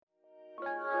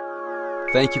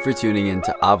Thank you for tuning in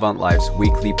to Avant Life's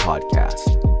weekly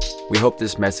podcast. We hope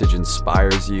this message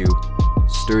inspires you,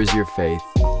 stirs your faith,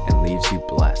 and leaves you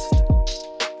blessed.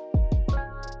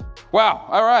 Wow,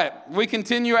 all right. We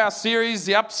continue our series,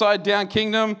 The Upside Down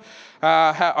Kingdom.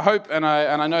 I hope, and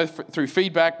I know through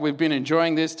feedback, we've been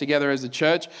enjoying this together as a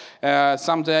church.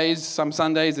 Some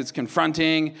Sundays it's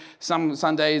confronting, some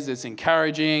Sundays it's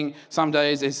encouraging, some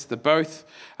days it's the both.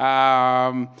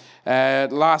 Last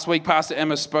week, Pastor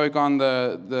Emma spoke on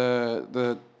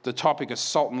the topic of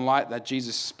salt and light that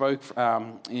Jesus spoke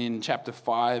in chapter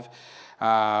 5.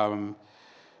 From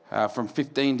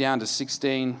 15 down to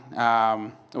 16.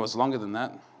 It was longer than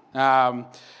that.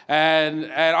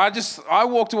 And I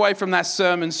walked away from that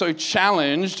sermon so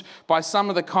challenged by some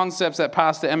of the concepts that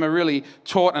Pastor Emma really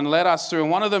taught and led us through.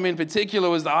 And one of them in particular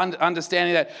was the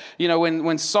understanding that, you know,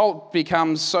 when salt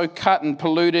becomes so cut and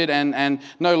polluted and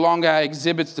no longer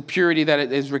exhibits the purity that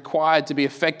it is required to be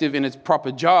effective in its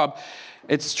proper job,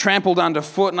 it's trampled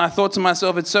underfoot. And I thought to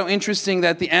myself, it's so interesting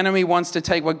that the enemy wants to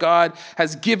take what God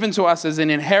has given to us as an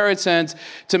inheritance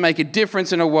to make a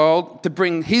difference in a world, to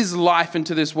bring his life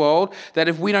into this world, that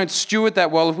if we don't steward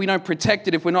that well, if we don't protect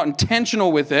it, if we're not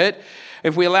intentional with it,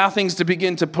 if we allow things to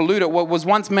begin to pollute it, what was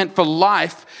once meant for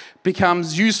life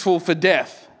becomes useful for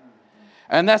death.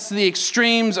 And that's the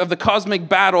extremes of the cosmic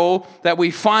battle that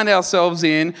we find ourselves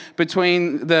in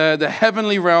between the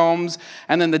heavenly realms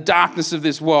and then the darkness of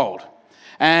this world.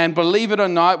 And believe it or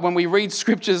not, when we read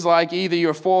scriptures like either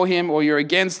you're for him or you're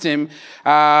against him,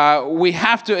 we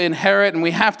have to inherit and we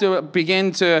have to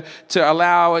begin to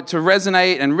allow it to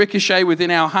resonate and ricochet within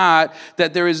our heart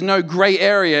that there is no gray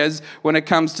areas when it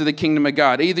comes to the kingdom of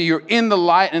God. Either you're in the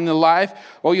light and the life,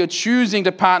 or you're choosing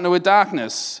to partner with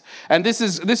darkness. And this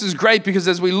is great because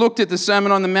as we looked at the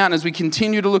Sermon on the Mount, as we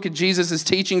continue to look at Jesus'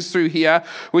 teachings through here,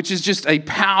 which is just a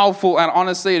powerful, and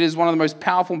honestly, it is one of the most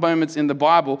powerful moments in the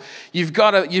Bible, you've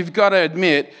got to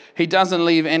admit, he doesn't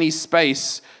leave any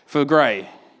space for gray.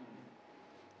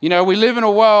 You know, we live in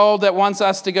a world that wants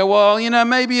us to go, well, you know,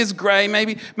 maybe it's gray,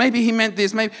 maybe he meant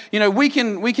this, maybe, you know, we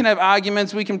can have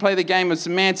arguments, we can play the game of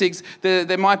semantics,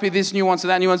 there might be this nuance or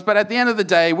that nuance, but at the end of the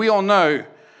day, we all know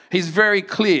he's very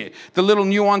clear. The little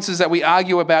nuances that we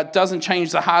argue about doesn't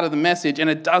change the heart of the message, and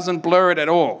it doesn't blur it at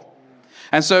all.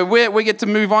 And so we get to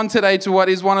move on today to what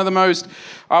is one of the most,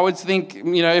 I would think,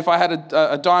 you know, if I had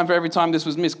a dime for every time this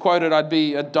was misquoted, I'd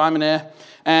be a dimeonaire.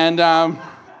 And I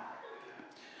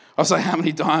was like, how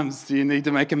many dimes do you need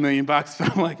to make $1 million? But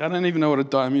I'm like, I don't even know what a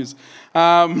dime is.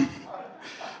 You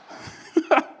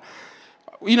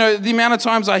know, the amount of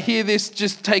times I hear this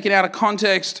just taken out of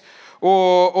context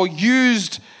or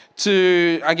used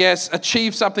to, I guess,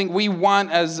 achieve something we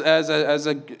want as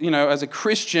a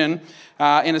Christian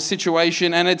in a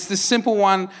situation, and it's the simple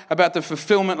one about the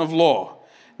fulfillment of law.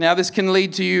 Now, this can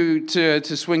lead to you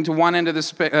to swing to one end of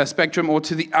the spectrum or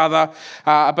to the other,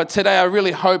 but today I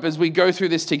really hope as we go through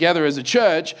this together as a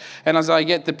church, and as I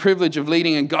get the privilege of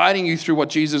leading and guiding you through what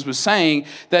Jesus was saying,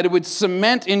 that it would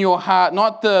cement in your heart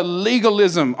not the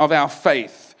legalism of our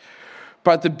faith,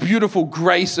 but the beautiful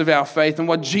grace of our faith. And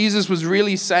what Jesus was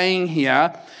really saying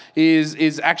here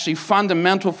is actually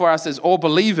fundamental for us as all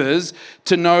believers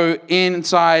to know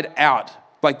inside out.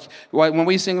 Like when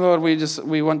we sing, Lord,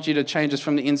 we want you to change us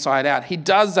from the inside out. He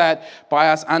does that by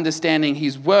us understanding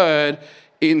his word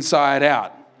inside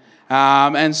out.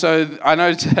 And so I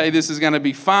know today this is going to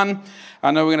be fun. I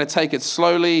know we're going to take it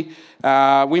slowly.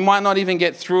 We might not even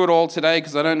get through it all today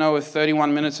because I don't know if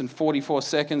 31 minutes and 44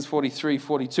 seconds, 43,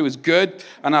 42 is good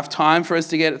enough time for us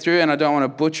to get it through, and I don't want to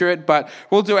butcher it, but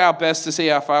we'll do our best to see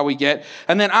how far we get.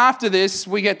 And then after this,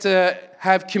 we get to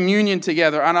have communion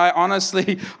together. And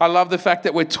I love the fact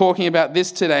that we're talking about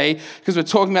this today because we're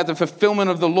talking about the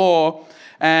fulfillment of the law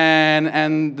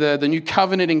and the new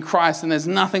covenant in Christ. And there's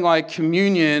nothing like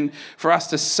communion for us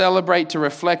to celebrate, to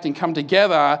reflect, and come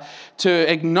together to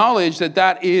acknowledge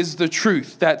that is the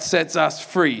truth that sets us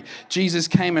free. Jesus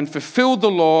came and fulfilled the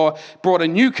law, brought a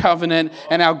new covenant,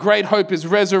 and our great hope is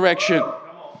resurrection.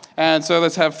 And so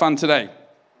let's have fun today.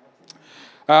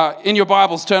 In your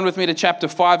Bibles, turn with me to chapter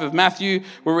 5 of Matthew.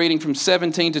 We're reading from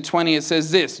 17 to 20. It says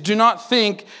this: "Do not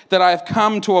think that I have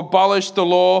come to abolish the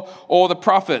law or the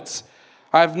prophets.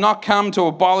 I have not come to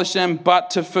abolish them, but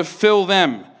to fulfill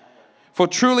them. For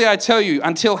truly I tell you,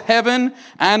 until heaven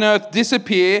and earth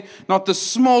disappear, not the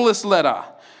smallest letter,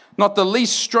 not the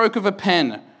least stroke of a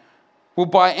pen, will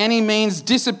by any means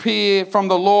disappear from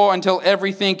the law until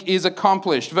everything is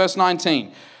accomplished." Verse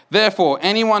 19. Therefore,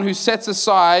 anyone who sets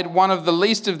aside one of the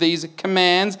least of these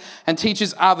commands and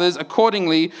teaches others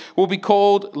accordingly will be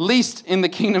called least in the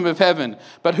kingdom of heaven.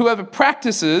 But whoever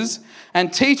practices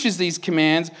and teaches these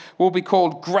commands will be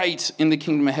called great in the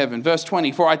kingdom of heaven. Verse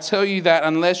 20, for I tell you that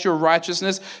unless your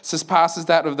righteousness surpasses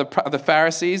that of the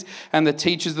Pharisees and the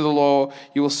teachers of the law,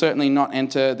 you will certainly not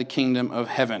enter the kingdom of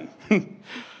heaven.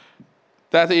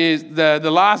 That is,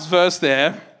 the last verse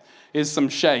there is some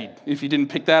shade, if you didn't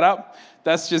pick that up.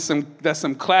 That's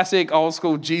some classic old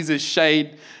school Jesus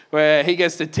shade where he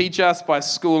gets to teach us by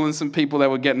schooling some people that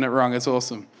were getting it wrong. It's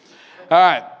awesome. All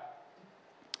right.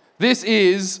 This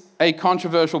is a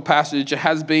controversial passage. It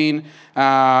has been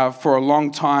for a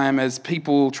long time as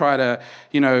people try to,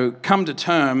 come to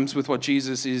terms with what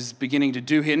Jesus is beginning to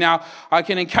do here. Now, I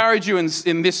can encourage you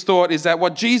in this thought is that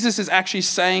what Jesus is actually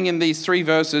saying in these 4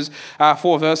 verses,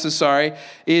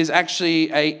 is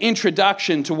actually an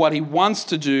introduction to what he wants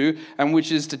to do, and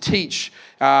which is to teach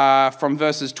from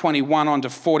verses 21 on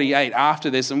to 48 after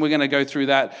this. And we're going to go through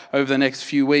that over the next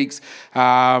few weeks.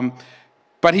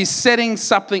 But he's setting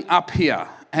something up here,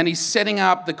 and he's setting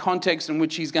up the context in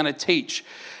which he's going to teach.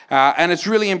 And it's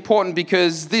really important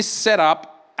because this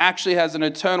setup actually has an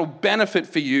eternal benefit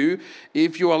for you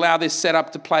if you allow this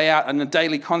setup to play out in the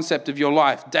daily concept of your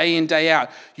life, day in, day out.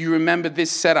 You remember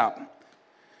this setup.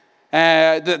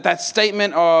 That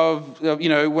statement of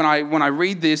when I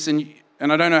read this, and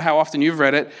I don't know how often you've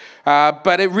read it,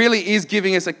 but it really is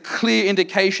giving us a clear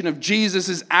indication of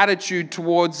Jesus' attitude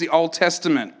towards the Old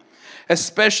Testament,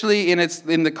 especially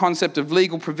in the concept of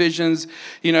legal provisions,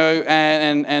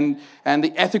 and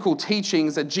the ethical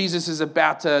teachings that Jesus is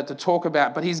about to talk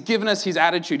about. But he's given us his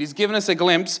attitude. He's given us a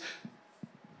glimpse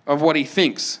of what he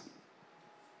thinks.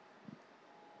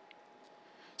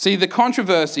 See, the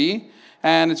controversy,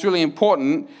 and it's really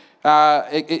important,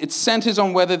 it centers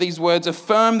on whether these words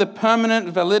affirm the permanent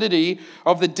validity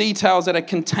of the details that are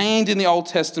contained in the Old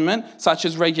Testament, such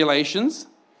as regulations,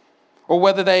 or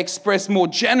whether they express more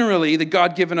generally the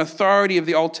God-given authority of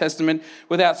the Old Testament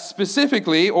without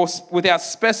specifically or without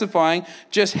specifying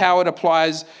just how it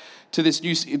applies to this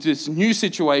new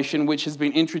situation which has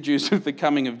been introduced with the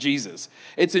coming of Jesus.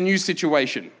 It's a new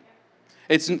situation.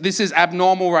 This is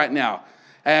abnormal right now.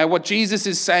 What Jesus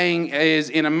is saying is,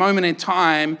 in a moment in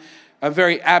time, a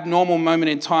very abnormal moment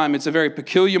in time. It's a very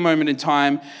peculiar moment in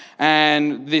time,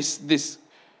 and this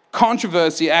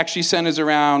controversy actually centers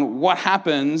around what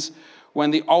happens when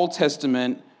the Old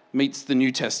Testament meets the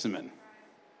New Testament.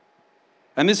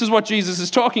 And this is what Jesus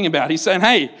is talking about. He's saying,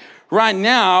 hey, right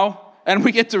now, and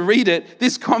we get to read it,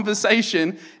 this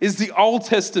conversation is the Old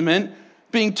Testament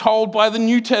being told by the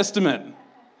New Testament,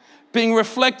 being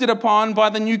reflected upon by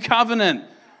the New Covenant,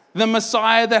 the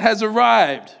Messiah that has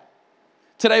arrived.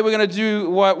 Today we're going to do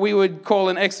what we would call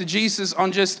an exegesis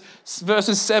on just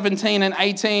verses 17 and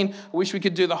 18. I wish we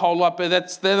could do the whole lot, but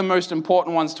they're the most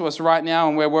important ones to us right now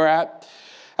and where we're at.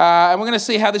 And we're going to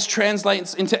see how this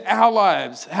translates into our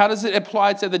lives. How does it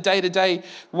apply to the day-to-day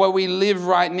where we live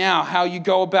right now? How you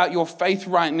go about your faith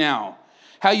right now?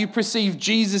 How you perceive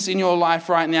Jesus in your life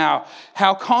right now,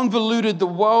 how convoluted the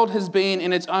world has been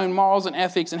in its own morals and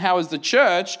ethics, and how as the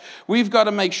church, we've got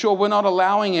to make sure we're not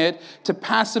allowing it to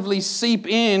passively seep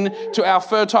in to our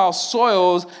fertile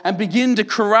soils and begin to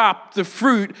corrupt the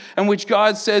fruit, and which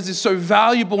God says is so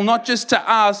valuable, not just to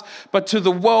us, but to the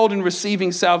world in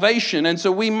receiving salvation. And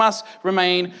so we must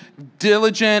remain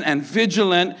diligent and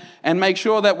vigilant and make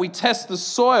sure that we test the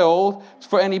soil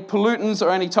for any pollutants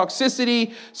or any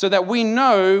toxicity so that we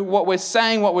know what we're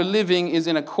saying, what we're living is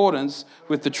in accordance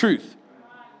with the truth.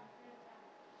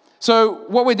 So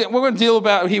what we're going to deal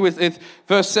about here with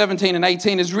verse 17 and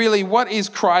 18 is really, what is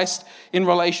Christ in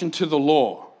relation to the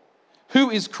law? Who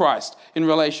is Christ in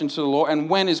relation to the law, and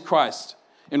when is Christ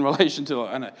in relation to the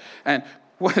law? And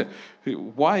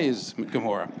why is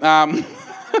Gomorrah?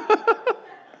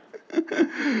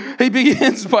 He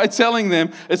begins by telling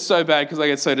them, it's so bad because I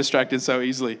get so distracted so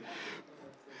easily.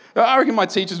 I reckon my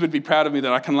teachers would be proud of me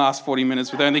that I can last 40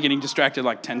 minutes with only getting distracted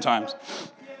like 10 times.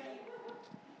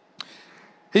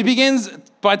 He begins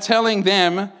by telling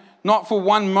them not for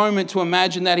one moment to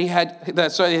imagine that he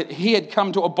had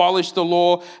come to abolish the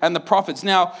law and the prophets.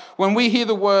 Now, when we hear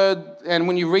the word, and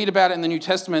when you read about it in the New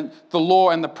Testament, the law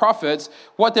and the prophets,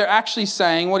 what they're actually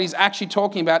saying, what he's actually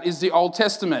talking about is the Old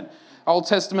Testament. Old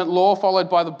Testament law followed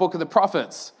by the book of the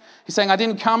prophets. He's saying, I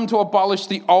didn't come to abolish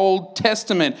the Old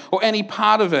Testament or any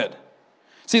part of it.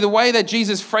 See, the way that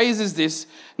Jesus phrases this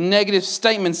negative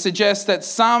statement suggests that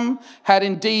some had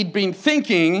indeed been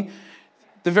thinking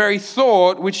the very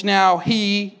thought which now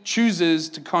he chooses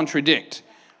to contradict.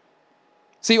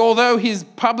 See, although his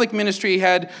public ministry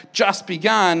had just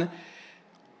begun,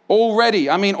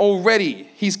 Already,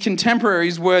 his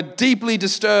contemporaries were deeply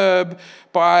disturbed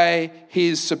by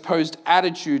his supposed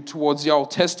attitude towards the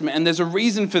Old Testament. And there's a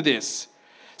reason for this.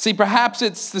 See, perhaps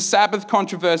it's the Sabbath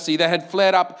controversy that had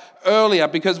flared up earlier,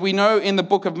 because we know in the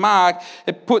book of Mark,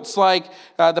 it puts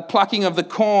the plucking of the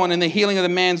corn and the healing of the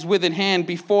man's withered hand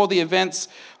before the events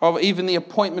of even the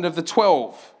appointment of the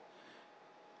 12.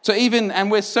 So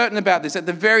and we're certain about this, at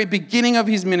the very beginning of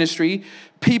his ministry,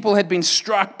 people had been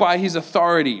struck by his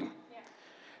authority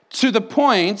to the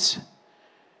point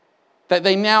that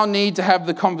they now need to have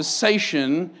the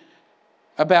conversation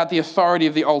about the authority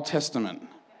of the Old Testament.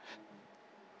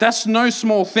 That's no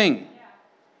small thing.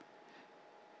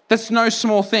 That's no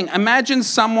small thing. Imagine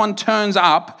someone turns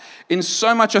up in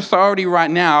so much authority right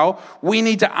now, we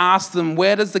need to ask them,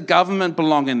 where does the government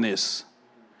belong in this?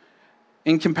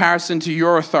 In comparison to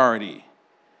your authority?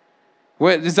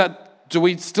 Do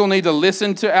we still need to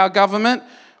listen to our government?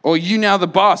 Or are you now the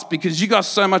boss because you got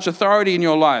so much authority in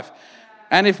your life?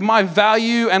 And if my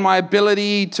value and my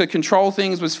ability to control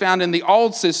things was found in the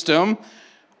old system,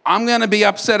 I'm going to be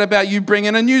upset about you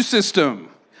bringing a new system.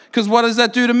 Because what does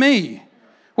that do to me?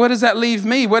 Where does that leave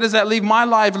me? Where does that leave my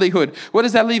livelihood? Where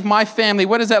does that leave my family?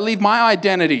 Where does that leave my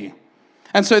identity?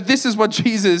 And so this is what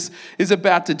Jesus is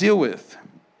about to deal with.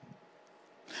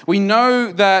 We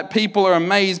know that people are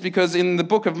amazed because in the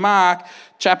book of Mark,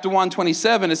 chapter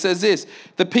 1:27, it says this: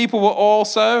 the people were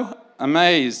also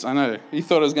amazed. I know, you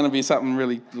thought it was going to be something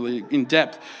really, really in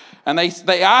depth. And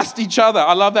they asked each other,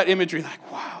 I love that imagery,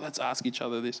 like, wow, let's ask each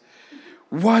other this.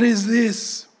 What is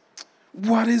this?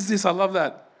 What is this? I love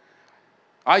that.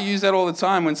 I use that all the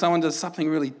time when someone does something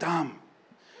really dumb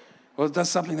or does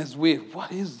something that's weird.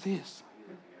 What is this?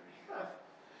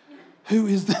 Who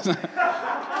is this?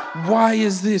 Why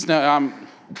is this? No,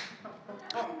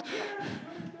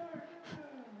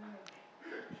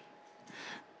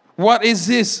 what is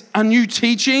this? A new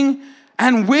teaching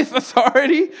and with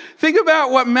authority? Think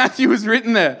about what Matthew has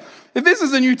written there. If this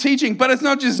is a new teaching, but it's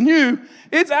not just new,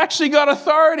 it's actually got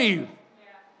authority.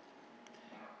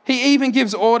 He even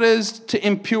gives orders to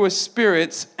impure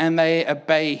spirits and they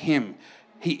obey him.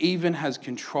 He even has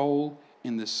control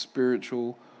in the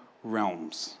spiritual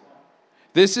realms.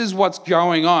 This is what's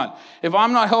going on. If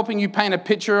I'm not helping you paint a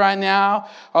picture right now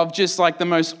of just like the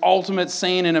most ultimate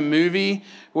scene in a movie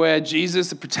where Jesus,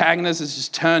 the protagonist, is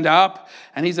just turned up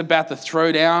and he's about to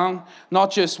throw down,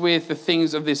 not just with the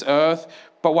things of this earth,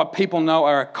 but what people know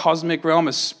are a cosmic realm,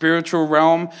 a spiritual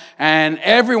realm, and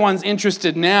everyone's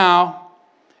interested now.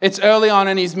 It's early on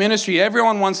in his ministry.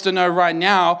 Everyone wants to know right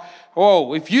now,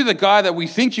 oh, if you're the guy that we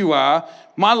think you are,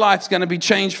 my life's going to be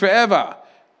changed forever.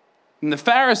 And the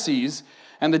Pharisees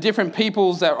and the different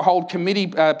peoples that hold committee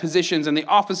positions and the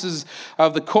officers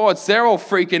of the courts, they're all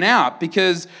freaking out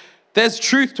because there's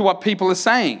truth to what people are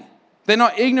saying. They're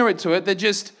not ignorant to it, they're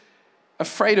just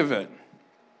afraid of it.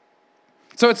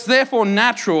 So it's therefore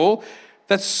natural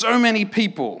that so many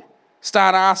people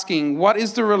start asking, what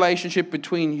is the relationship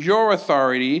between your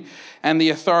authority and the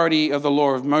authority of the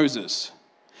law of Moses?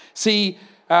 See,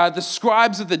 the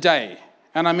scribes of the day,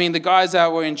 and I mean the guys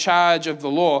that were in charge of the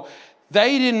law,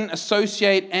 they didn't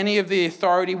associate any of the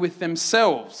authority with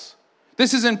themselves.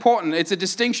 This is important. It's a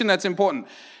distinction that's important.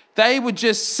 They would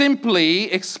just simply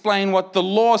explain what the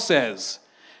law says.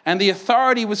 And the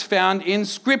authority was found in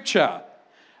Scripture,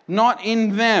 not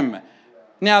in them.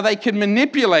 Now, they could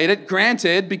manipulate it,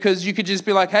 granted, because you could just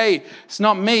be like, hey, it's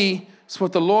not me, it's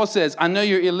what the law says. I know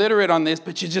you're illiterate on this,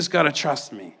 but you just got to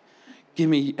trust me. Give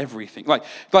me everything.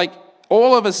 Like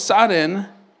all of a sudden,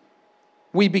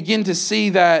 we begin to see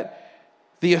that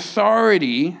the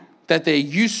authority that they're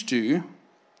used to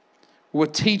were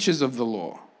teachers of the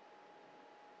law.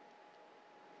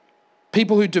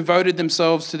 People who devoted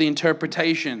themselves to the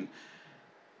interpretation.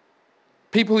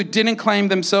 People who didn't claim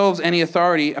themselves any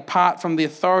authority apart from the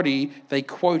authority they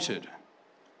quoted.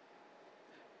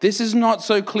 This is not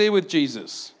so clear with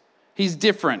Jesus. He's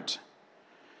different.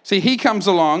 See, he comes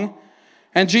along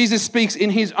and Jesus speaks in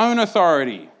his own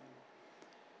authority.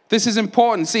 This is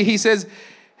important. See, he says,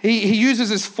 he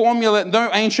uses this formula no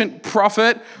ancient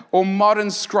prophet or modern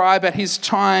scribe at his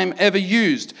time ever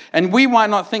used. And we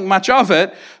might not think much of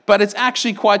it, but it's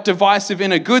actually quite divisive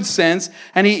in a good sense.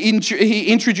 And he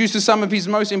introduces some of his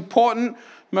most important,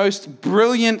 most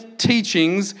brilliant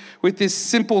teachings with this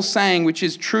simple saying, which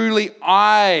is, truly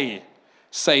I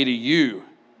say to you.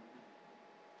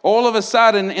 All of a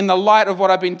sudden, in the light of what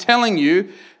I've been telling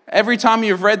you, every time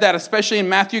you've read that, especially in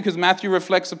Matthew, because Matthew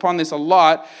reflects upon this a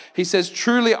lot, he says,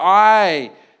 truly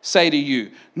I say to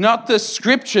you. Not the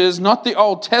scriptures, not the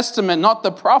Old Testament, not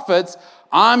the prophets,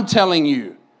 I'm telling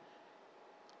you.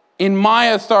 In my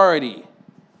authority.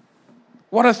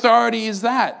 What authority is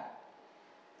that?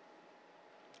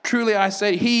 Truly I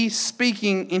say, he's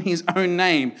speaking in his own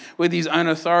name with his own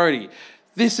authority.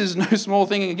 This is no small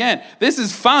thing again. This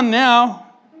is fun now.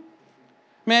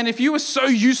 Man, if you were so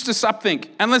used to something,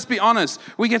 and let's be honest,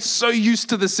 we get so used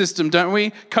to the system, don't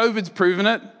we? COVID's proven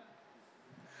it.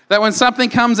 That when something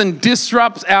comes and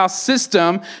disrupts our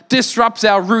system, disrupts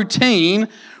our routine,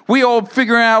 we all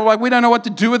figure out like we don't know what to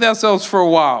do with ourselves for a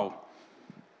while.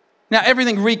 Now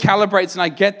everything recalibrates, and I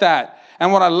get that.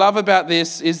 And what I love about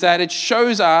this is that it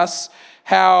shows us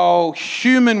how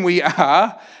human we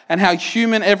are and how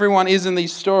human everyone is in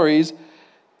these stories,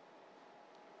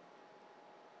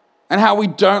 and how we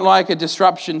don't like a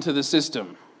disruption to the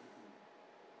system.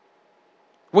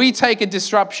 We take a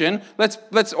disruption.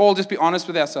 Let's all just be honest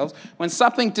with ourselves. When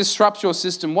something disrupts your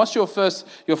system, what's your first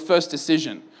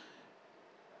decision?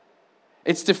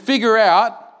 It's to figure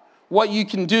out what you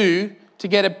can do to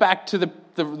get it back to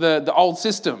the old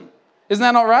system. Isn't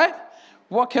that not right?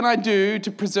 What can I do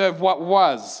to preserve what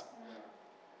was?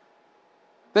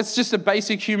 That's just a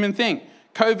basic human thing.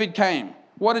 COVID came.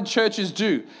 What did churches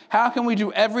do? How can we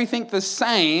do everything the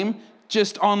same,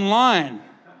 just online?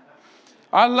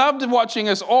 I loved watching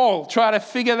us all try to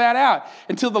figure that out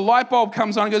until the light bulb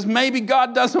comes on and goes, maybe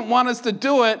God doesn't want us to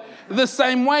do it the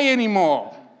same way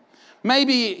anymore.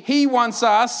 Maybe he wants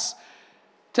us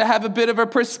to have a bit of a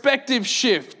perspective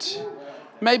shift.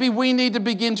 Maybe we need to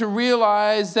begin to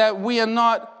realize that we are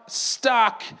not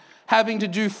stuck having to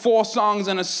do 4 songs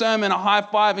and a sermon, a high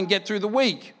five, and get through the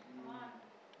week.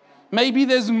 Maybe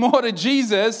there's more to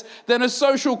Jesus than a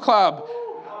social club.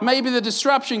 Maybe the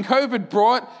disruption COVID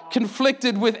brought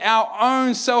conflicted with our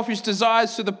own selfish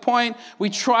desires to the point we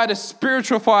try to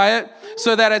spiritualify it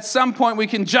so that at some point we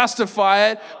can justify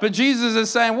it. But Jesus is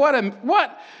saying,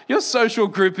 what? Your social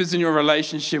group isn't your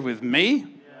relationship with me.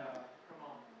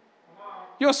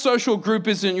 Your social group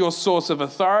isn't your source of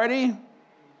authority.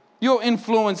 Your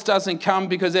influence doesn't come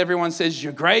because everyone says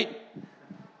you're great.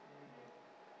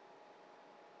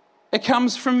 It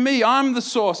comes from me. I'm the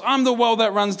source. I'm the well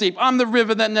that runs deep. I'm the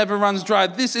river that never runs dry.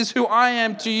 This is who I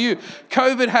am to you.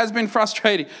 COVID has been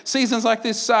frustrating. Seasons like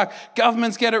this suck.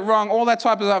 Governments get it wrong. All that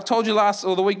type of stuff. I've told you last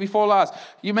or the week before last.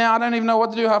 I don't even know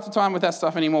what to do half the time with that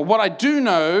stuff anymore. What I do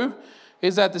know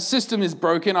is that the system is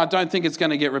broken. I don't think it's going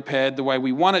to get repaired the way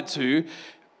we want it to.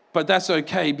 But that's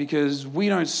okay because we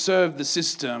don't serve the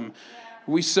system.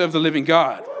 We serve the living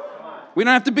God. We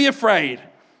don't have to be afraid.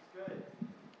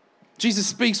 Jesus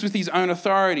speaks with his own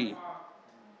authority.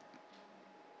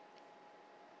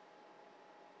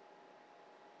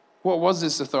 What was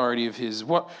this authority of his?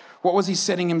 What was he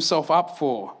setting himself up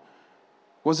for?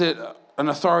 Was it an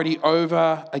authority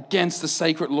over, against the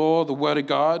sacred law, the word of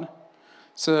God?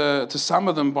 So to some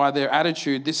of them, by their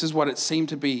attitude, this is what it seemed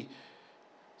to be.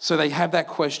 So they have that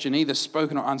question, either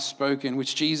spoken or unspoken,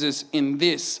 which Jesus, in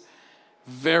this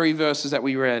very verses that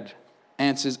we read,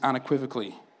 answers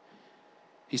unequivocally.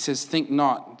 He says, think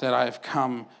not that I have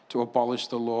come to abolish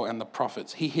the law and the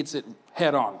prophets. He hits it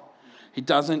head on. He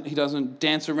doesn't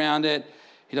dance around it.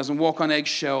 He doesn't walk on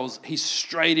eggshells. He's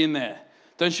straight in there.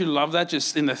 Don't you love that?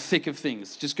 Just in the thick of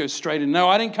things. Just go straight in. No,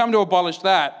 I didn't come to abolish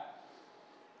that.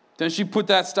 Don't you put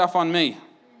that stuff on me.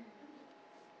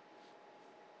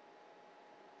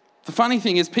 The funny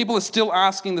thing is people are still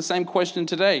asking the same question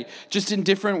today, just in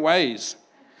different ways.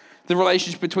 The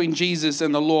relationship between Jesus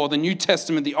and the law, the New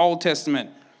Testament, the Old Testament.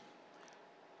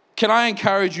 Can I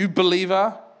encourage you,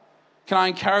 believer? Can I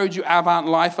encourage you,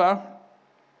 avant-lifer?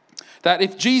 That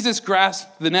if Jesus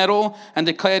grasped the nettle and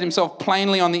declared himself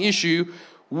plainly on the issue,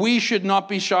 we should not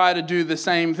be shy to do the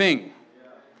same thing.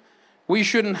 We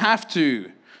shouldn't have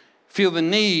to feel the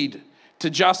need to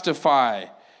justify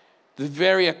the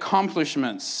very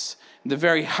accomplishments, the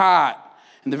very heart,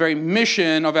 and the very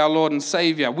mission of our Lord and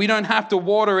Savior. We don't have to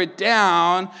water it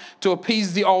down to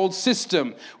appease the old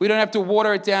system. We don't have to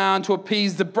water it down to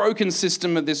appease the broken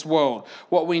system of this world.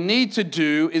 What we need to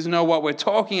do is know what we're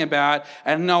talking about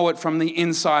and know it from the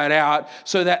inside out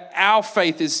so that our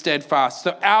faith is steadfast,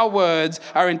 so our words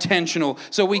are intentional,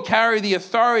 so we carry the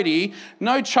authority.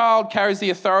 No child carries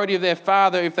the authority of their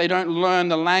father if they don't learn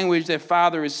the language their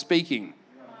father is speaking.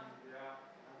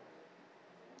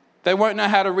 They won't know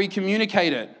how to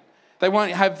recommunicate it. They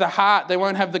won't have the heart. They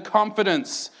won't have the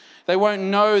confidence. They won't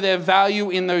know their value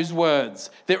in those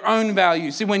words, their own value.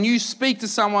 See, when you speak to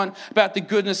someone about the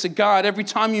goodness of God, every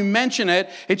time you mention it,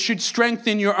 it should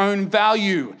strengthen your own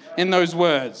value in those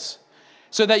words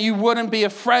so that you wouldn't be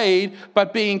afraid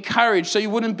but be encouraged, so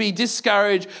you wouldn't be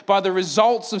discouraged by the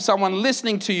results of someone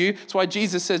listening to you. That's why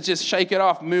Jesus says, just shake it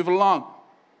off, move along.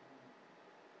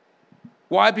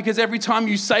 Why? Because every time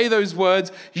you say those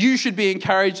words, you should be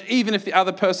encouraged, even if the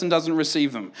other person doesn't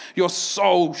receive them. Your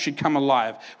soul should come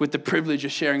alive with the privilege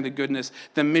of sharing the goodness,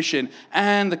 the mission,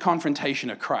 and the confrontation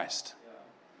of Christ.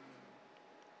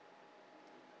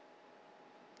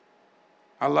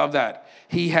 I love that.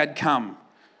 He had come.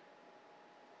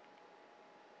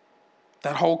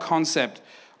 That whole concept,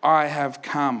 I have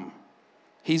come.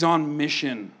 He's on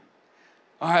mission.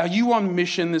 Are you on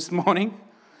mission this morning?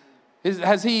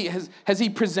 Has he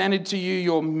presented to you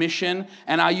your mission,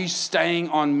 and are you staying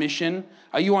on mission?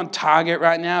 Are you on target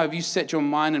right now? Have you set your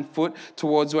mind and foot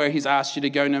towards where he's asked you to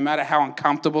go, no matter how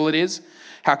uncomfortable it is,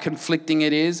 how conflicting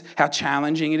it is, how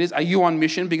challenging it is? Are you on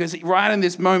mission? Because right in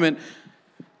this moment,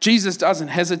 Jesus doesn't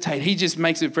hesitate. He just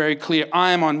makes it very clear.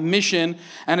 I am on mission,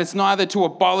 and it's neither to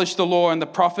abolish the law and the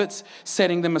prophets,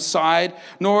 setting them aside,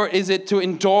 nor is it to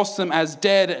endorse them as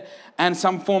dead and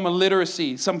some form of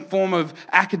literacy, some form of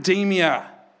academia.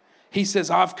 He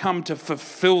says, I've come to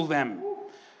fulfill them.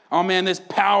 Oh man, there's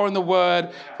power in the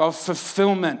word of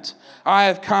fulfillment. I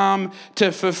have come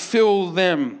to fulfill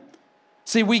them.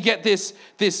 See, we get this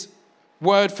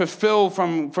word fulfill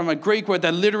from a Greek word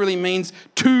that literally means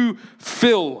to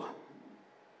fill.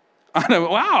 I know,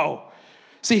 wow.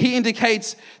 See, he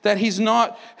indicates that he's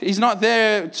not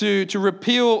there to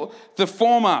repeal the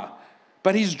former,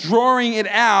 but he's drawing it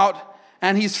out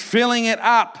and he's filling it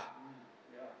up.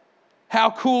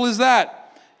 How cool is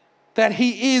that? That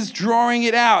he is drawing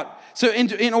it out. So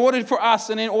in order for us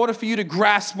and in order for you to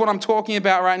grasp what I'm talking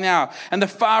about right now and the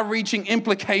far-reaching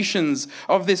implications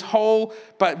of this whole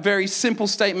but very simple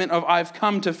statement of I've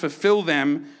come to fulfill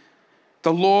them,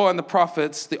 the law and the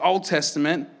prophets, the Old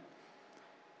Testament,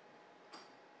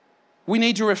 we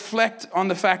need to reflect on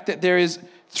the fact that there is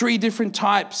 3 different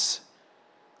types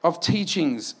of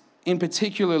teachings in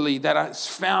particularly that are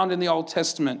found in the Old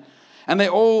Testament. And they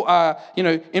all are,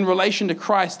 in relation to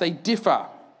Christ, they differ.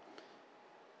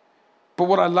 But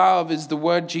what I love is the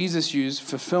word Jesus used,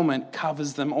 fulfillment,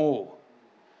 covers them all.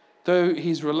 Though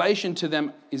his relation to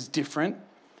them is different,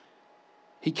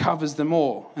 he covers them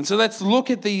all. And so let's look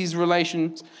at these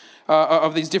relations,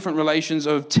 of these different relations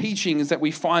of teachings that we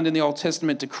find in the Old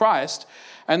Testament to Christ.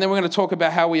 And then we're going to talk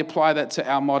about how we apply that to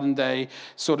our modern day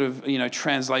sort of,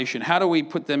 translation. How do we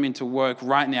put them into work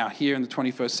right now here in the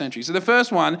 21st century? So the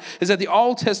first one is that the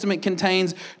Old Testament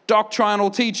contains doctrinal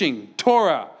teaching,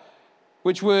 Torah,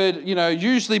 which would,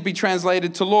 usually be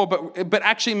translated to law, but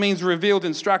actually means revealed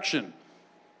instruction.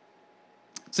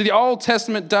 So the Old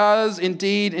Testament does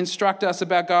indeed instruct us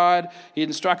about God. It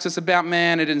instructs us about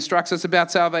man. It instructs us about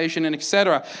salvation and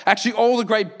etc. Actually, all the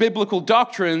great biblical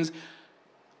doctrines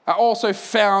are also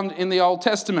found in the Old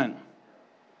Testament.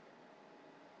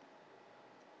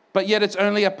 But yet it's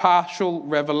only a partial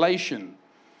revelation.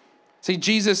 See,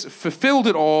 Jesus fulfilled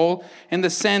it all in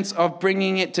the sense of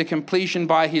bringing it to completion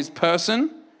by his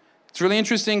person. It's really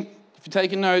interesting, if you're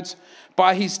taking notes,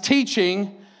 by his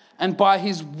teaching and by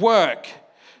his work.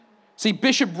 See,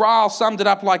 Bishop Ryle summed it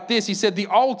up like this. He said, the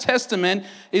Old Testament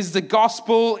is the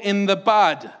gospel in the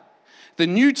bud. The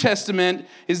New Testament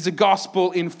is the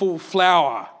gospel in full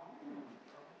flower.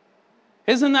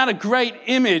 Isn't that a great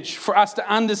image for us to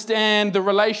understand the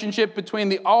relationship between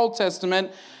the Old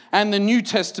Testament and the New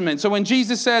Testament? So when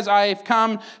Jesus says, I have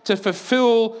come to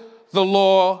fulfill the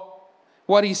law,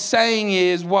 what he's saying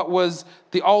is what was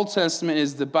the Old Testament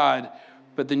is the bud,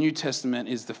 but the New Testament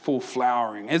is the full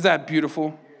flowering. Is that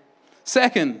beautiful?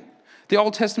 Second, the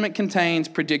Old Testament contains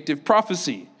predictive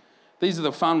prophecy. These are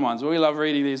the fun ones. We love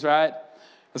reading these, right?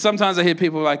 But sometimes I hear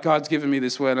people like, God's given me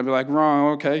this word. I'll be like,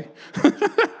 wrong, okay.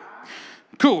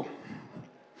 Cool.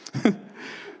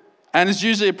 And it's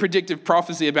usually a predictive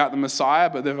prophecy about the Messiah,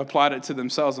 but they've applied it to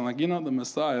themselves. I'm like, you're not the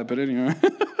Messiah, but anyway.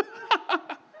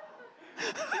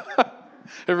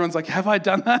 Everyone's like, have I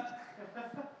done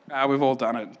that? We've all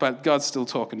done it, but God's still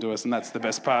talking to us, and that's the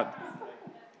best part.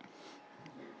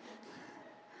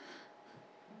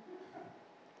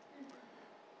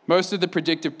 Most of the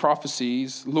predictive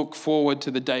prophecies look forward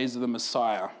to the days of the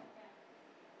Messiah.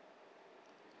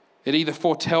 It either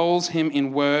foretells him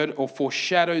in word or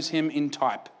foreshadows him in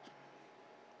type.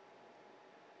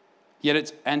 Yet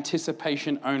it's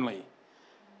anticipation only.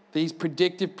 These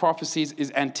predictive prophecies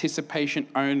is anticipation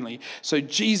only. So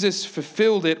Jesus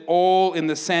fulfilled it all in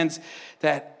the sense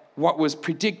that what was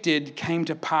predicted came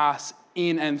to pass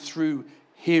in and through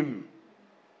him.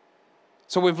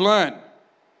 So we've learned,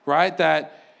 right,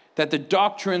 that the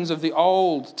doctrines of the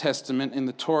Old Testament in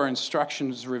the Torah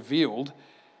instructions revealed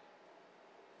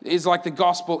is like the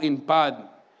gospel in bud.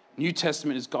 New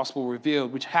Testament is gospel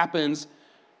revealed, which happens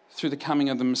through the coming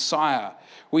of the Messiah.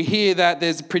 We hear that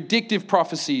there's predictive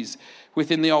prophecies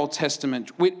within the Old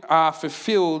Testament, which are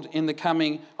fulfilled in the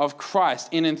coming of Christ,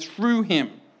 in and through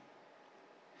him.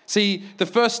 See, the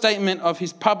first statement of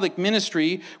his public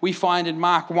ministry we find in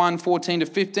Mark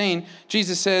 1:14-15.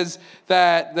 Jesus says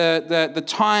that the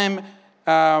time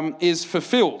is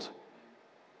fulfilled.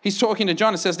 He's talking to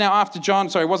John. It says, now after John,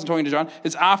 sorry, he wasn't talking to John.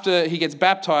 It's after he gets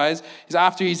baptized. It's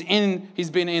after he's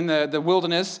been in the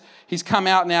wilderness. He's come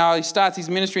out now. He starts his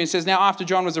ministry and says, now after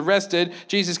John was arrested,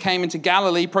 Jesus came into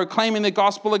Galilee proclaiming the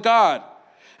gospel of God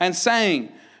and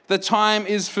saying, the time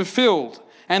is fulfilled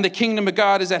and the kingdom of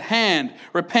God is at hand.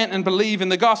 Repent and believe in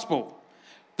the gospel.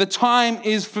 The time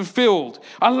is fulfilled.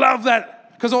 I love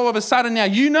that because all of a sudden now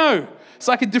you know. It's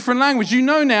like a different language. You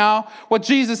know now what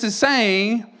Jesus is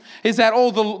saying is that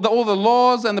all the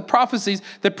laws and the prophecies,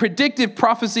 the predictive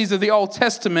prophecies of the Old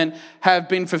Testament have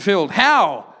been fulfilled.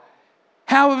 How?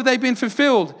 How have they been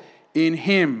fulfilled? In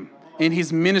him, in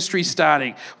his ministry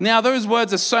starting. Now, those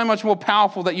words are so much more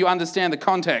powerful that you understand the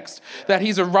context. That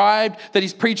he's arrived, that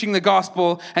he's preaching the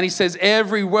gospel, and he says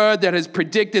every word that has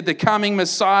predicted the coming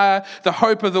Messiah, the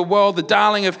hope of the world, the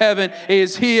darling of heaven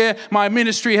is here. My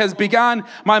ministry has begun.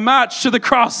 My march to the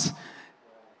cross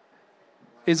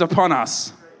is upon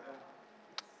us.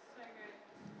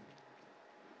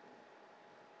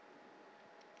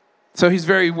 So his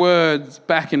very words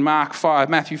back in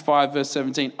Matthew 5, verse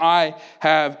 17, I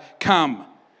have come.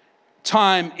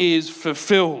 Time is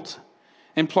fulfilled,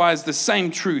 implies the same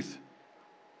truth.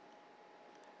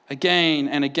 Again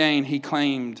and again, he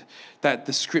claimed that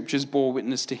the scriptures bore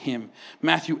witness to him.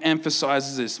 Matthew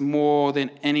emphasizes this more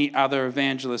than any other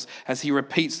evangelist as he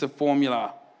repeats the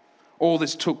formula. All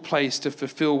this took place to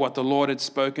fulfill what the Lord had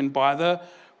spoken by the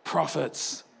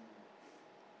prophets.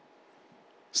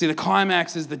 See, the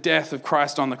climax is the death of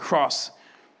Christ on the cross.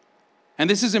 And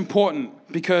this is important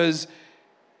because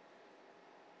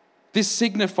this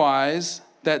signifies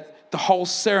that the whole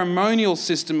ceremonial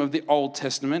system of the Old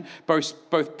Testament,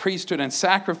 both priesthood and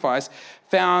sacrifice,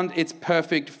 found its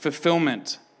perfect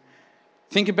fulfillment.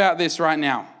 Think about this right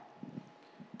now.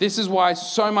 This is why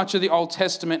so much of the Old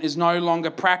Testament is no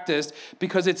longer practiced,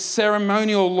 because it's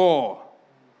ceremonial law,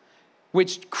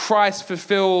 which Christ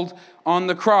fulfilled on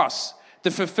the cross. The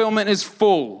fulfillment is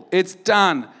full. It's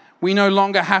done. We no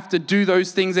longer have to do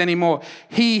those things anymore.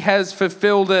 He has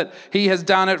fulfilled it. He has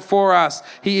done it for us.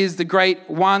 He is the great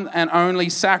one and only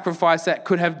sacrifice that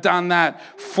could have done that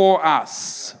for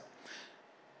us.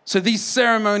 So these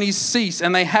ceremonies cease,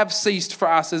 and they have ceased for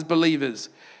us as believers.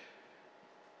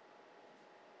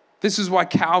 This is why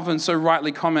Calvin so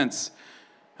rightly comments,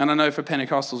 and I know for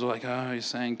Pentecostals, we're like, oh, you're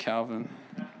saying Calvin.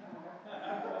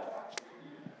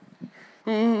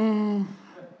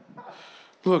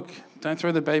 Look, don't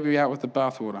throw the baby out with the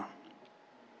bathwater.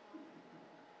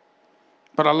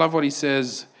 But I love what he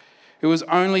says. It was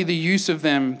only the use of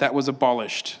them that was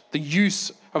abolished. The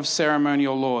use of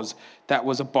ceremonial laws that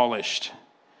was abolished.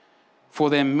 For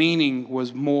their meaning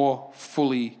was more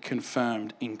fully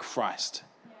confirmed in Christ.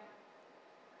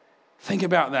 Think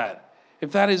about that.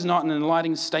 If that is not an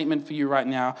enlightening statement for you right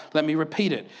now, let me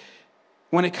repeat it.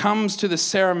 When it comes to the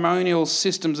ceremonial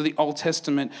systems of the Old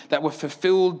Testament that were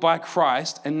fulfilled by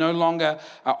Christ and no longer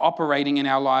are operating in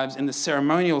our lives in the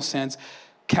ceremonial sense,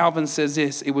 Calvin says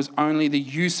this, it was only the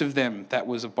use of them that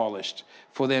was abolished,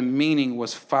 for their meaning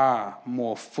was far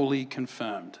more fully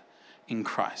confirmed in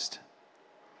Christ.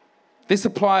 This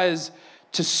applies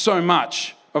to so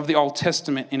much of the Old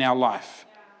Testament in our life.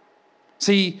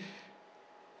 See,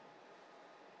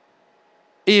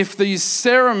 if these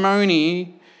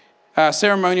ceremonial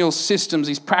systems,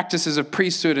 these practices of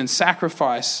priesthood and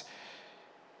sacrifice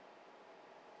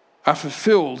are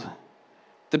fulfilled,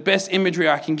 the best imagery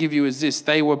I can give you is this.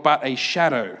 They were but a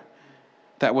shadow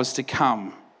that was to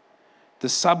come, the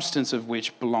substance of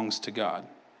which belongs to God,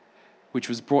 which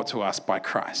was brought to us by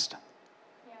Christ.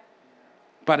 Yeah.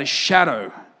 But a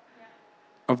shadow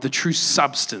of the true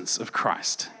substance of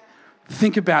Christ. Yeah.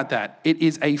 Think about that. It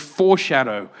is a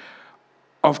foreshadow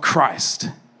of Christ.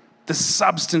 The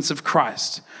substance of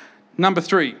Christ. Number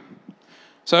 3.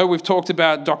 So we've talked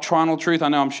about doctrinal truth. I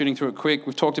know I'm shooting through it quick.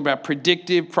 We've talked about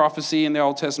predictive prophecy in the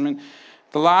Old Testament.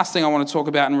 The last thing I want to talk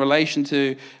about in relation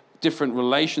to different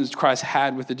relations Christ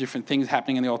had with the different things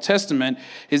happening in the Old Testament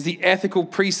is the ethical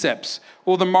precepts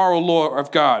or the moral law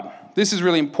of God. This is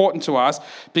really important to us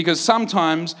because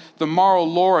sometimes the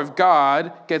moral law of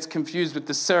God gets confused with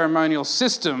the ceremonial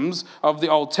systems of the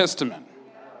Old Testament.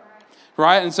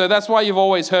 Right? And so that's why you've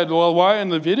always heard, well, why in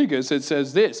Leviticus it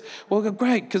says this? Well,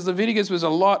 great, because Leviticus was a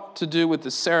lot to do with the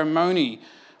ceremony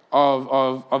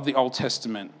of the Old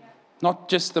Testament, not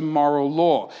just the moral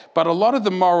law. But a lot of the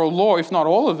moral law, if not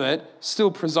all of it, still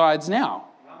presides now,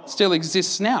 still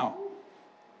exists now.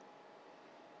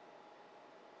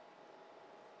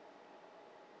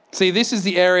 See, this is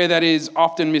the area that is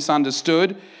often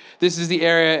misunderstood. This is the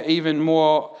area even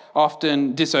more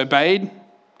often disobeyed.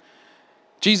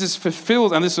 Jesus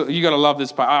fulfills, and this, you got to love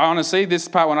this part. Honestly, this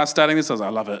part, when I was studying this, I was like,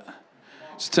 I love it.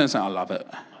 Just turn saying, I love it.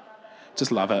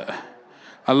 Just love it.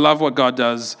 I love what God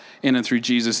does in and through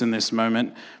Jesus in this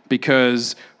moment,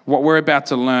 because what we're about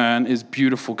to learn is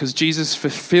beautiful, because Jesus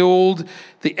fulfilled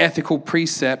the ethical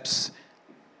precepts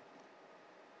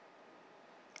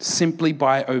simply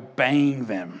by obeying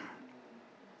them.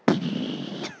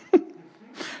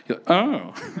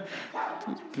 Oh,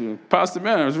 Pastor,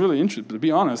 man, I was really interested, but to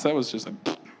be honest, that was just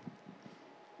like...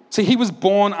 See, he was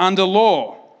born under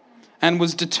law and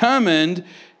was determined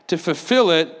to fulfill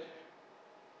it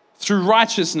through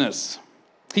righteousness.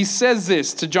 He says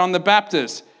this to John the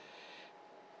Baptist.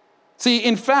 See,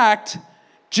 in fact,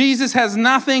 Jesus has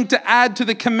nothing to add to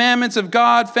the commandments of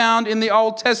God found in the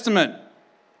Old Testament,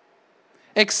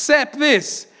 except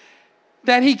this,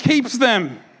 that he keeps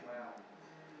them.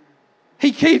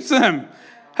 He keeps them.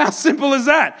 How simple is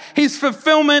that? His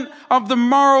fulfillment of the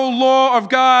moral law of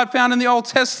God found in the Old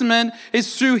Testament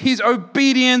is through his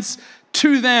obedience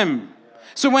to them.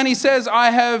 So when he says,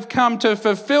 I have come to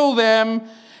fulfill them,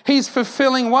 he's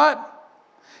fulfilling what?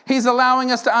 He's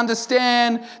allowing us to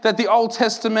understand that the Old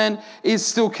Testament is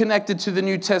still connected to the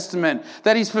New Testament,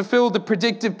 that he's fulfilled the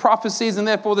predictive prophecies and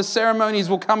therefore the ceremonies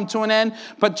will come to an end.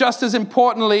 But just as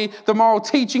importantly, the moral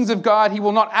teachings of God, he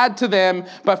will not add to them,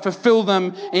 but fulfill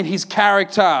them in his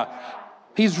character.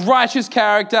 His righteous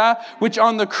character, which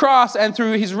on the cross and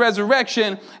through his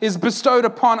resurrection is bestowed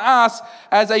upon us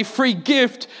as a free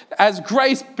gift. As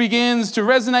grace begins to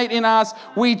resonate in us,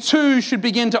 we too should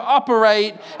begin to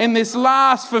operate in this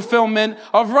last fulfillment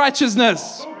of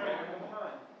righteousness.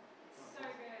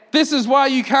 This is why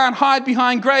you can't hide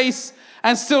behind grace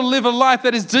and still live a life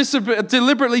that is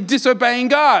deliberately disobeying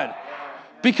God.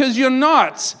 Because you're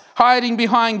not hiding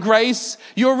behind grace,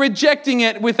 you're rejecting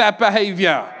it with that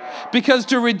behavior. Because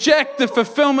to reject the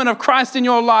fulfillment of Christ in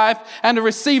your life and to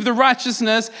receive the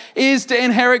righteousness is to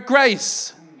inherit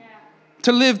grace. Yeah.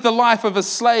 To live the life of a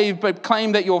slave but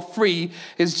claim that you're free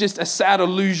is just a sad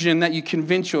illusion that you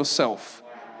convince yourself.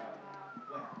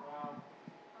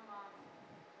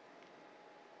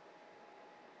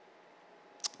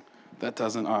 That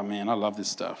doesn't, oh man, I love this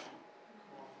stuff.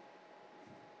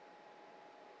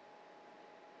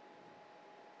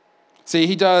 See,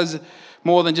 he does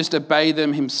more than just obey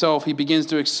them himself. He begins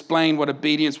to explain what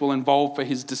obedience will involve for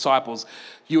his disciples,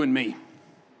 you and me.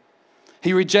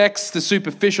 He rejects the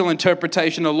superficial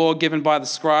interpretation of law given by the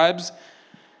scribes.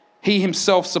 He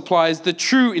himself supplies the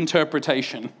true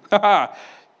interpretation.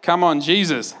 Come on,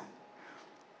 Jesus.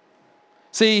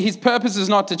 See, his purpose is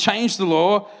not to change the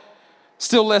law,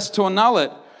 still less to annul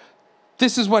it.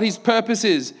 This is what his purpose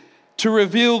is, to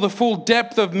reveal the full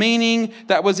depth of meaning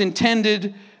that was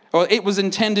intended, or it was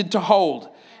intended to hold.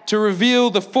 To reveal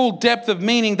the full depth of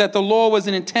meaning that the law was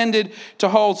intended to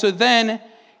hold. So then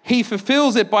he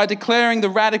fulfills it by declaring the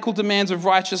radical demands of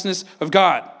righteousness of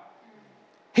God.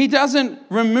 He doesn't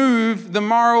remove the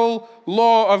moral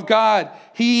law of God.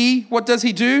 What does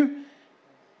he do?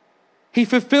 He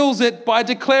fulfills it by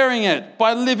declaring it,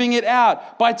 by living it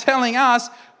out, by telling us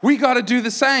we got to do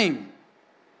the same.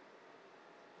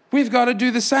 We've got to do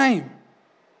the same.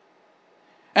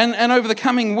 And over the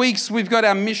coming weeks, we've got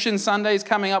our Mission Sundays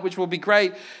coming up, which will be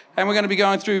great. And we're going to be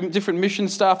going through different mission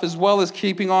stuff as well as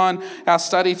keeping on our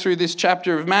study through this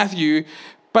chapter of Matthew.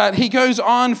 But he goes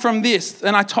on from this.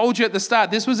 And I told you at the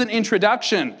start, this was an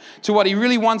introduction to what he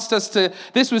really wants us to.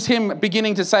 This was him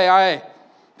beginning to say, hey,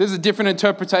 there's a different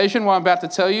interpretation, what I'm about to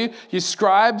tell you. You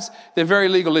scribes, they're very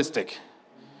legalistic.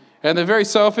 And they're very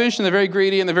selfish, and they're very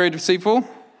greedy, and they're very deceitful.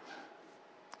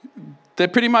 They're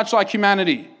pretty much like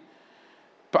humanity.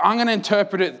 But I'm going to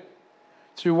interpret it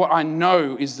through what I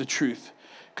know is the truth.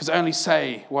 Because I only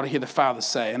say what I hear the Father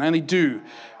say. And I only do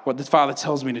what the Father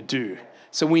tells me to do.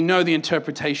 So we know the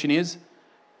interpretation is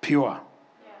pure.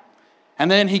 Yeah.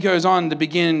 And then he goes on to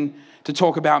begin to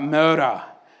talk about murder.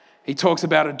 He talks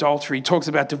about adultery. He talks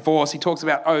about divorce. He talks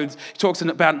about oaths. He talks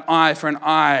about an eye for an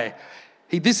eye.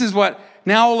 This is what,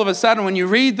 now all of a sudden, when you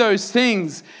read those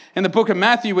things in the book of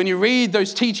Matthew, when you read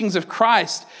those teachings of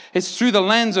Christ, it's through the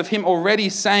lens of him already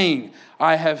saying,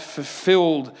 I have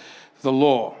fulfilled the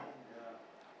law.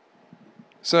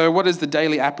 So what is the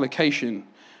daily application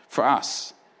for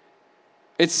us?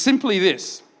 It's simply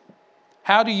this.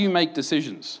 How do you make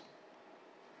decisions?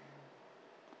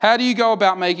 How do you go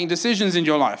about making decisions in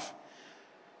your life?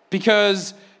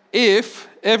 Because if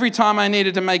every time I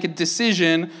needed to make a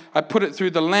decision, I put it through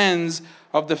the lens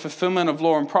of the fulfillment of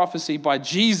law and prophecy by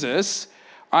Jesus,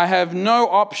 I have no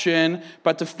option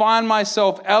but to find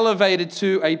myself elevated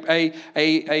to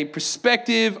a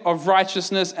perspective of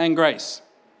righteousness and grace.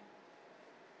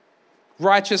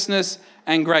 Righteousness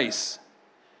and grace.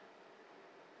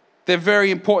 They're very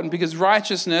important because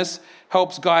righteousness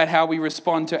helps guide how we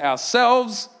respond to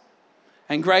ourselves,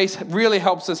 and grace really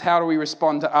helps us how do we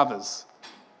respond to others.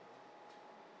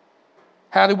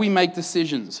 How do we make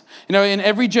decisions? You know, in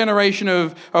every generation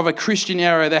of a Christian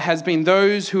era, there has been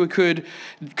those who could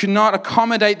not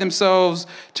accommodate themselves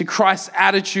to Christ's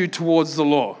attitude towards the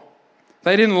law.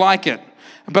 They didn't like it.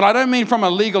 But I don't mean from a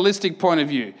legalistic point of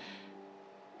view.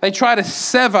 They try to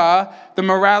sever the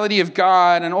morality of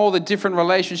God and all the different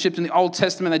relationships in the Old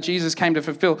Testament that Jesus came to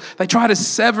fulfill. They try to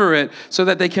sever it so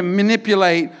that they can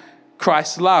manipulate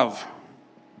Christ's love.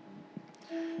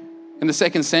 In the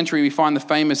 2nd century, we find the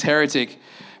famous heretic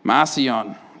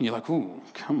Marcion. You're like, ooh,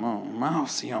 come on,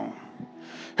 Marcion.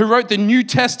 Who wrote the New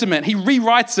Testament. He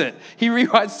rewrites it. He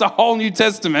rewrites the whole New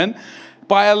Testament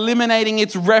by eliminating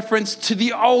its reference to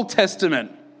the Old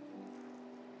Testament.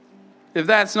 If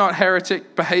that's not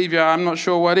heretic behavior, I'm not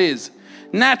sure what is.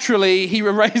 Naturally, he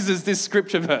erases this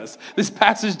scripture verse. This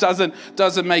passage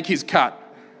doesn't make his cut.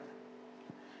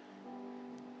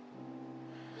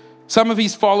 Some of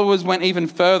his followers went even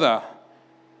further.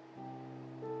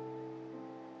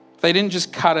 They didn't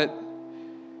just cut it.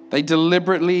 They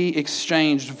deliberately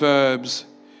exchanged verbs.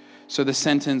 So the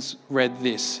sentence read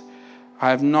this: I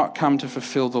have not come to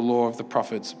fulfill the law of the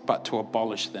prophets, but to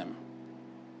abolish them.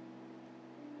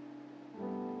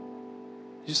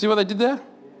 You see what they did there?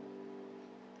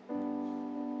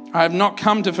 I have not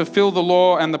come to fulfill the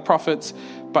law and the prophets,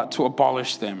 but to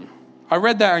abolish them. I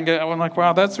read that and I'm like,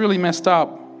 wow, that's really messed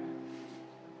up.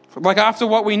 Like after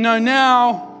what we know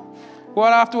now,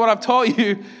 after what I've taught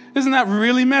you, isn't that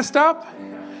really messed up?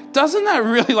 Doesn't that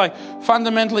really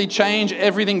fundamentally change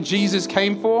everything Jesus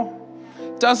came for?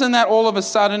 Doesn't that all of a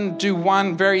sudden do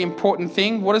one very important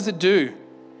thing? What does it do?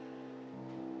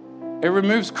 It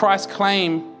removes Christ's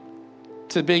claim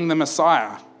to being the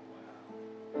Messiah.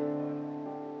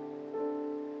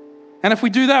 And if we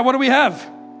do that, what do we have?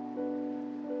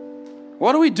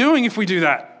 What are we doing if we do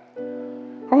that?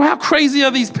 Oh, how crazy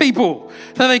are these people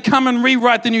that they come and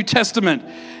rewrite the New Testament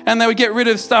and they would get rid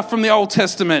of stuff from the Old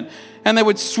Testament and they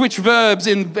would switch verbs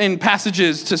in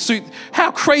passages to suit.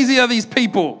 How crazy are these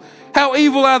people? How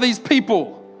evil are these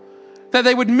people that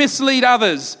they would mislead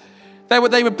others? They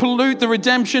would pollute the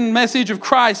redemption message of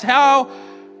Christ. How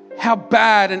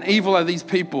bad and evil are these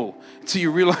people until you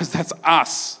realize that's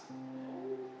us?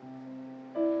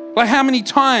 Like how many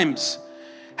times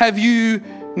have you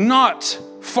not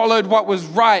followed what was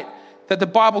right that the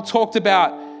Bible talked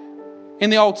about in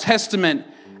the Old Testament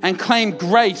and claimed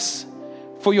grace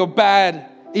for your bad,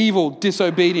 evil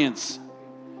disobedience?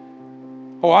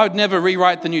 Oh, I would never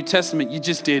rewrite the New Testament. You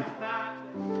just did.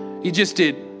 You just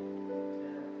did.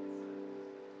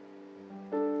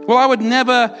 Well, I would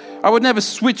never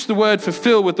switch the word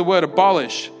fulfill with the word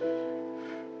abolish.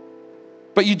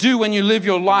 But you do when you live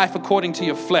your life according to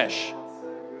your flesh,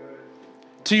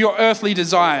 to your earthly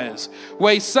desires,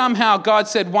 where somehow God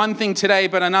said one thing today,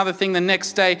 but another thing the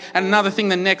next day, and another thing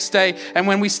the next day. And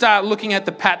when we start looking at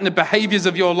the pattern of behaviors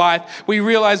of your life, we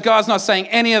realize God's not saying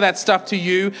any of that stuff to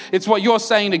you. It's what you're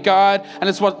saying to God, and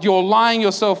it's what you're lying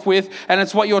yourself with, and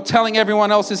it's what you're telling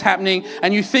everyone else is happening.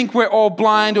 And you think we're all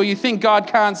blind, or you think God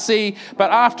can't see, but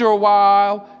after a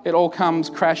while, it all comes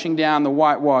crashing down. The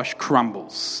whitewash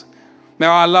crumbles.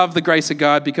 Now, I love the grace of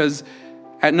God because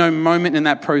at no moment in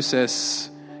that process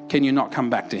can you not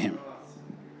come back to Him.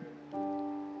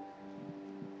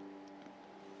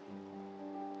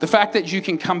 The fact that you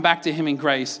can come back to Him in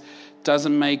grace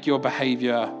doesn't make your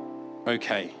behavior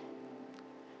okay.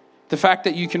 The fact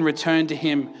that you can return to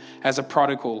Him as a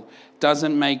prodigal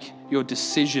doesn't make your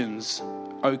decisions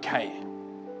okay.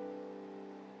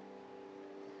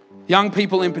 Young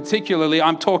people in particularly,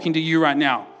 I'm talking to you right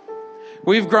now.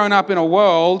 We've grown up in a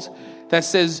world that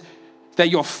says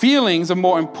that your feelings are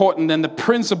more important than the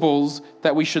principles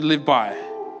that we should live by.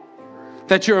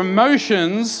 That your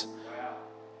emotions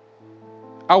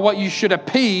are what you should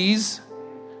appease,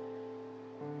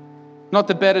 not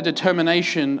the better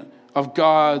determination of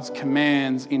God's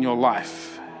commands in your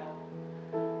life.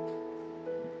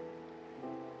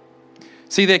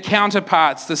 See, they're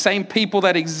counterparts, the same people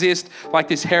that exist like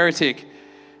this heretic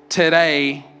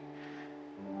today.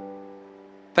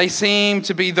 They seem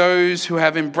to be those who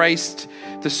have embraced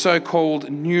the so-called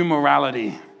new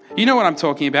morality. You know what I'm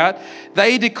talking about.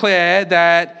 They declare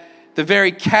that the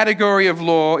very category of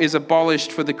law is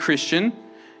abolished for the Christian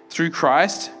through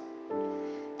Christ,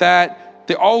 that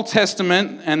the Old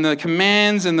Testament and the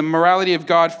commands and the morality of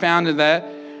God found in that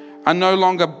are no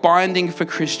longer binding for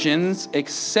Christians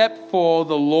except for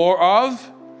the law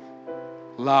of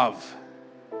love.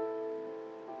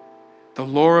 The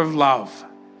law of love.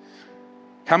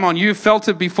 Come on, you've felt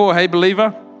it before, hey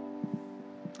believer?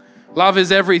 Love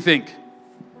is everything.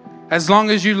 As long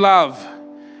as you love,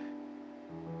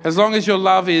 as long as your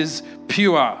love is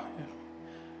pure,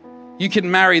 you can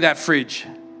marry that fridge.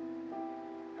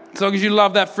 As long as you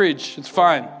love that fridge, it's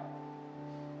fine.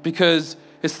 Because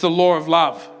it's the law of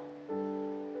love.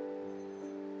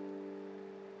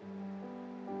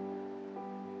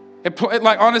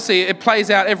 Honestly, it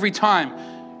plays out every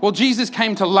time. Well, Jesus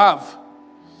came to love.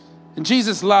 And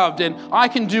Jesus loved, and I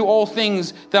can do all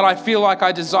things that I feel like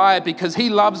I desire because he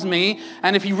loves me.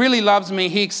 And if he really loves me,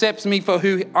 he accepts me for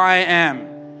who I am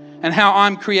and how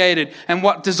I'm created and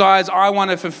what desires I want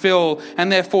to fulfill.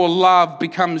 And therefore, love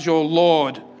becomes your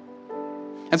Lord.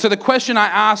 And so the question I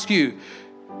ask you,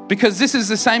 because this is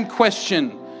the same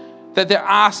question that they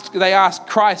asked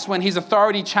Christ when his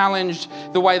authority challenged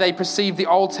the way they perceived the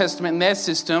Old Testament in their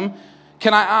system.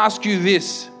 Can I ask you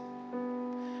this?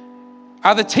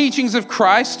 Are the teachings of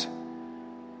Christ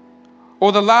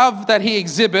or the love that he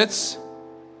exhibits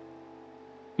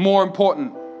more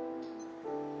important?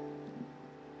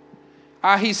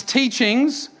 Are his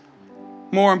teachings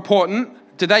more important?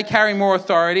 Do they carry more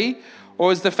authority?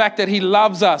 Or is the fact that he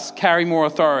loves us carry more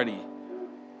authority?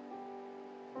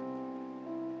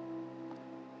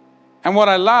 And what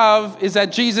I love is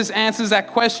that Jesus answers that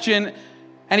question,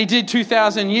 and he did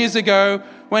 2,000 years ago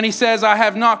when he says, I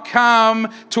have not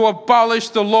come to abolish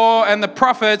the law and the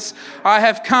prophets. I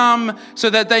have come so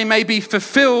that they may be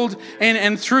fulfilled in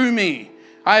and through me.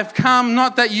 I have come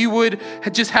not that you would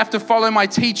just have to follow my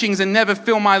teachings and never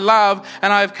feel my love.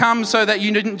 And I have come so that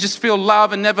you didn't just feel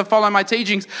love and never follow my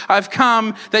teachings. I've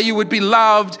come that you would be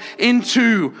loved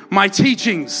into my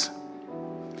teachings.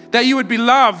 That you would be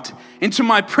loved into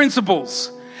my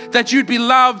principles. That you'd be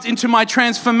loved into my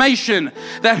transformation.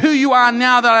 That who you are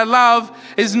now that I love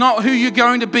is not who you're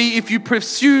going to be if you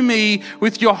pursue me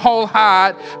with your whole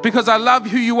heart. Because I love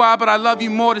who you are, but I love you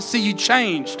more to see you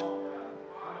changed.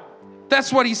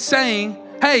 That's what he's saying.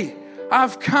 Hey,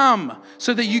 I've come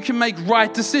so that you can make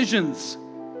right decisions.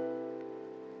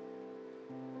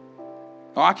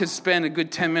 Oh, I could spend a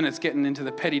good 10 minutes getting into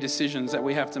the petty decisions that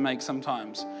we have to make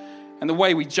sometimes and the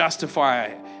way we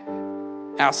justify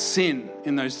our sin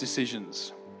in those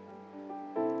decisions.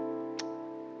 I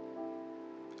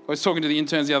was talking to the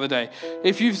interns the other day.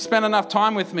 If you've spent enough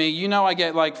time with me, you know I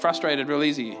get frustrated real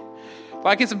easy.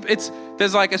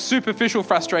 There's a superficial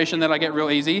frustration that I get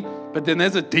real easy, but then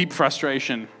there's a deep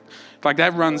frustration.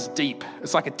 That runs deep.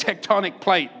 It's like a tectonic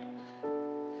plate.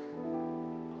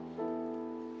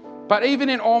 But even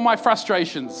in all my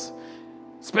frustrations,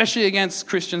 especially against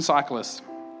Christian cyclists,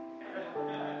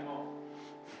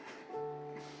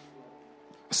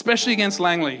 especially against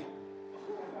Langley,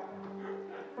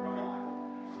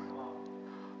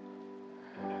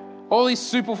 all these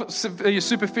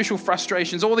superficial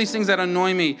frustrations, all these things that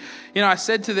annoy me. I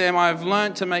said to them, I've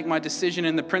learned to make my decision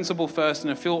in the principle first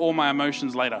and to feel all my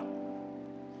emotions later.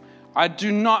 I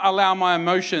do not allow my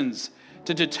emotions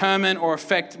to determine or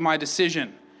affect my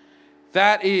decision.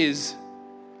 That is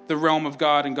the realm of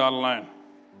God and God alone.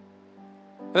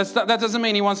 That doesn't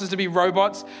mean he wants us to be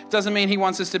robots. It doesn't mean he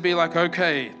wants us to be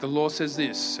okay, the law says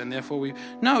this, and therefore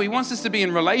No, he wants us to be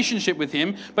in relationship with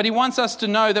him, but he wants us to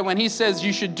know that when he says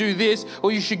you should do this,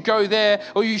 or you should go there,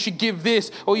 or you should give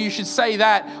this, or you should say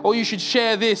that, or you should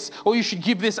share this, or you should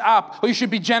give this up, or you should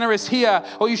be generous here,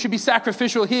 or you should be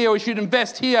sacrificial here, or you should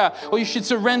invest here, or you should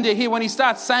surrender here. When he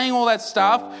starts saying all that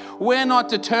stuff, we're not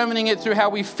determining it through how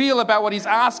we feel about what he's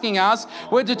asking us.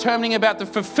 We're determining about the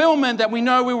fulfillment that we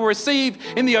know we will receive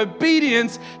in the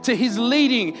obedience to his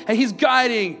leading and his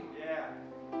guiding.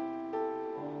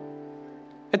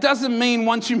 It doesn't mean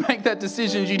once you make that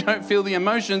decision, you don't feel the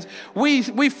emotions. We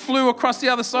flew across the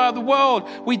other side of the world.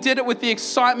 We did it with the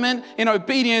excitement in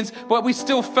obedience, but we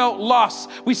still felt loss.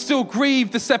 We still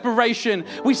grieved the separation.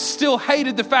 We still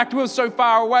hated the fact we were so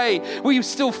far away. We were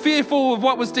still fearful of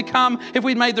what was to come if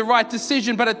we'd made the right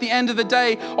decision. But at the end of the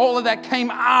day, all of that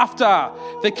came after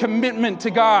the commitment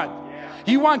to God.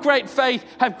 You want great faith,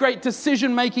 have great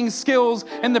decision-making skills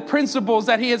and the principles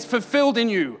that he has fulfilled in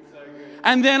you.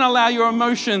 And then allow your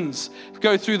emotions to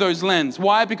go through those lens.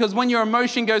 Why? Because when your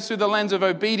emotion goes through the lens of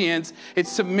obedience,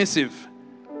 it's submissive.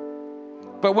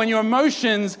 But when your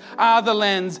emotions are the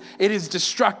lens, it is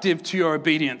destructive to your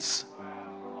obedience.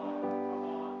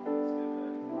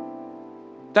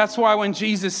 That's why when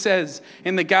Jesus says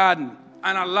in the garden,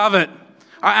 and I love it,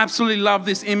 I absolutely love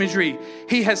this imagery.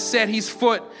 He has set his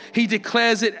foot. He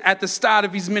declares it at the start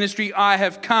of his ministry, I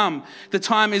have come. The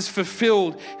time is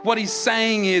fulfilled. What he's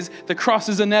saying is the cross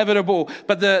is inevitable.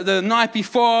 But the night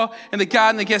before in the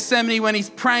Garden of Gethsemane, when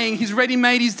he's praying, he's already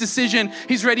made his decision.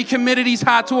 He's already committed his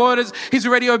heart toward us. He's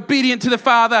already obedient to the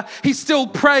Father. He still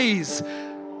prays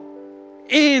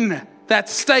in that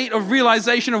state of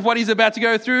realization of what he's about to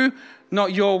go through.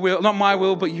 Not your will, not my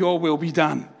will, but your will be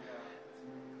done.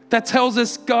 That tells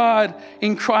us God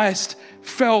in Christ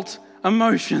felt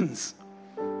emotions.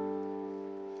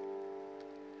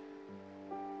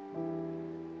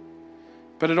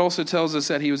 But it also tells us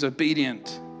that he was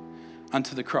obedient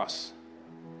unto the cross.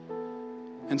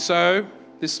 And so,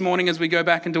 this morning as we go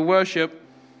back into worship,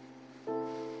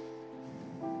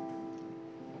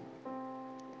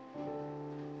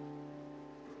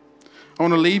 I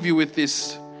want to leave you with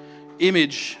this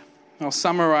image. I'll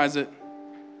summarize it.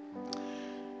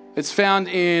 It's found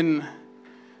in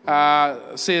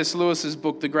C.S. Lewis's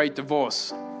book, The Great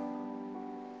Divorce.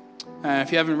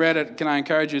 If you haven't read it, can I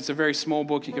encourage you? It's a very small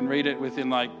book. You can read it within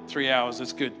like 3 hours.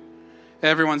 It's good.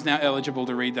 Everyone's now eligible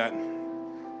to read that.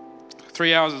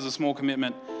 3 hours is a small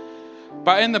commitment.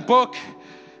 But in the book,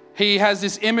 he has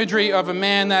this imagery of a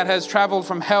man that has traveled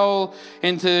from hell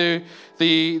into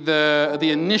the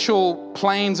initial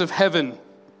plains of heaven,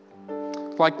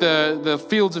 like the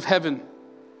fields of heaven.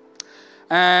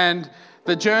 And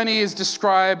the journey is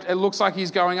described, it looks like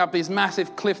he's going up these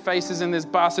massive cliff faces and there's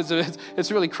bus. It's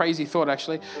a really crazy thought,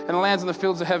 actually. And it lands in the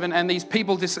fields of heaven, and these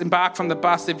people disembark from the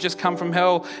bus. They've just come from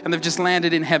hell and they've just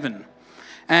landed in heaven.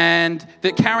 And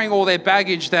they're carrying all their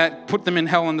baggage that put them in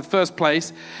hell in the first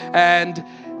place. And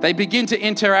they begin to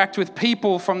interact with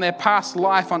people from their past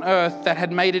life on earth that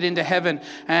had made it into heaven.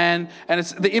 And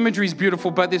the imagery is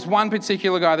beautiful, but this one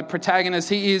particular guy, the protagonist,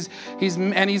 he's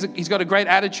got a great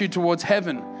attitude towards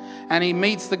heaven. And he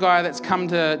meets the guy that's come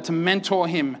to mentor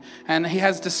him. And he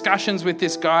has discussions with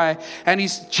this guy. And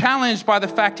he's challenged by the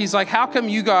fact, he's like, how come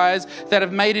you guys that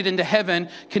have made it into heaven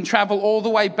can travel all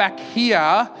the way back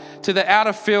here to the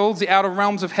outer fields, the outer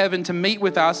realms of heaven to meet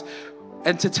with us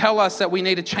and to tell us that we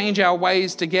need to change our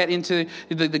ways to get into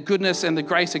the goodness and the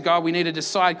grace of God? We need to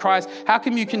decide Christ. How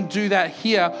come you can do that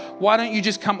here? Why don't you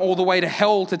just come all the way to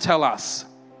hell to tell us?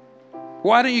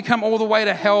 Why don't you come all the way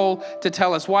to hell to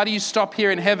tell us? Why do you stop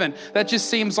here in heaven? That just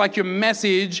seems like your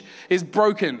message is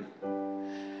broken.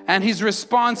 And his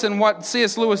response, and what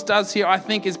C.S. Lewis does here, I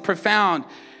think is profound.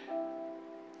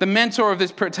 The mentor of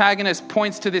this protagonist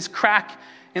points to this crack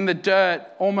in the dirt,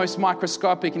 almost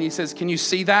microscopic, and he says, can you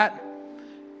see that?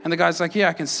 And the guy's like, yeah,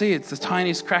 I can see it. It's the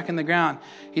tiniest crack in the ground.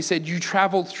 He said, you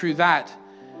traveled through that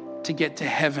to get to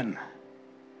heaven.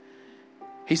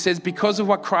 He says, because of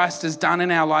what Christ has done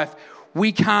in our life,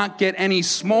 we can't get any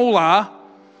smaller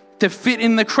to fit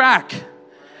in the crack,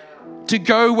 to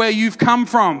go where you've come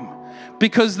from.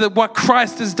 Because what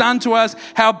Christ has done to us,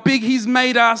 how big he's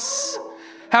made us,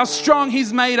 how strong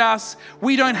he's made us,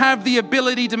 we don't have the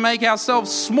ability to make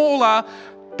ourselves smaller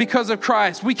because of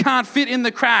Christ. We can't fit in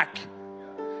the crack.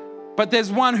 But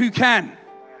there's one who can.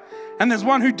 And there's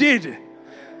one who did.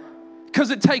 Because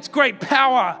it takes great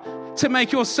power to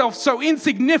make yourself so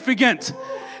insignificant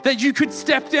that you could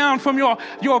step down from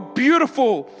your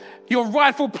beautiful, your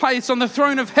rightful place on the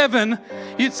throne of heaven.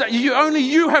 You'd say, only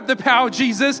you have the power,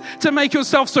 Jesus, to make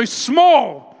yourself so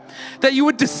small that you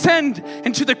would descend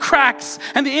into the cracks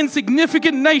and the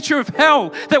insignificant nature of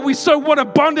hell that we so want to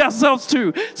bond ourselves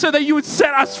to, so that you would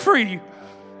set us free.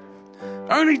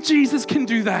 Only Jesus can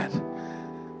do that.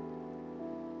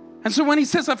 And so when he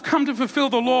says, I've come to fulfill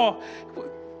the law,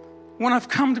 when I've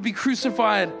come to be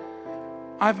crucified,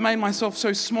 I've made myself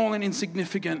so small and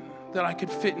insignificant that I could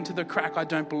fit into the crack I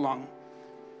don't belong,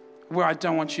 where I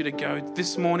don't want you to go.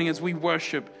 This morning as we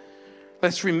worship,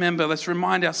 let's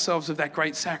remind ourselves of that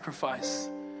great sacrifice,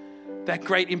 that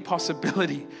great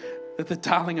impossibility that the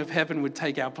darling of heaven would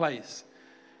take our place,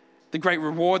 the great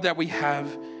reward that we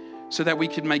have so that we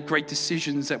could make great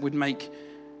decisions that would make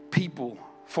people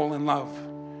fall in love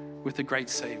with the great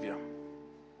Savior.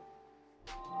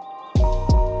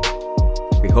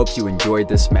 We hope you enjoyed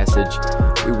this message.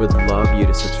 We would love you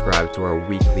to subscribe to our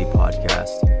weekly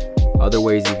podcast. Other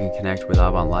ways you can connect with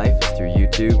Avant Life is through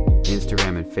YouTube,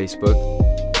 Instagram, and Facebook.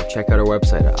 Or check out our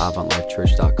website at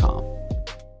avantlifechurch.com.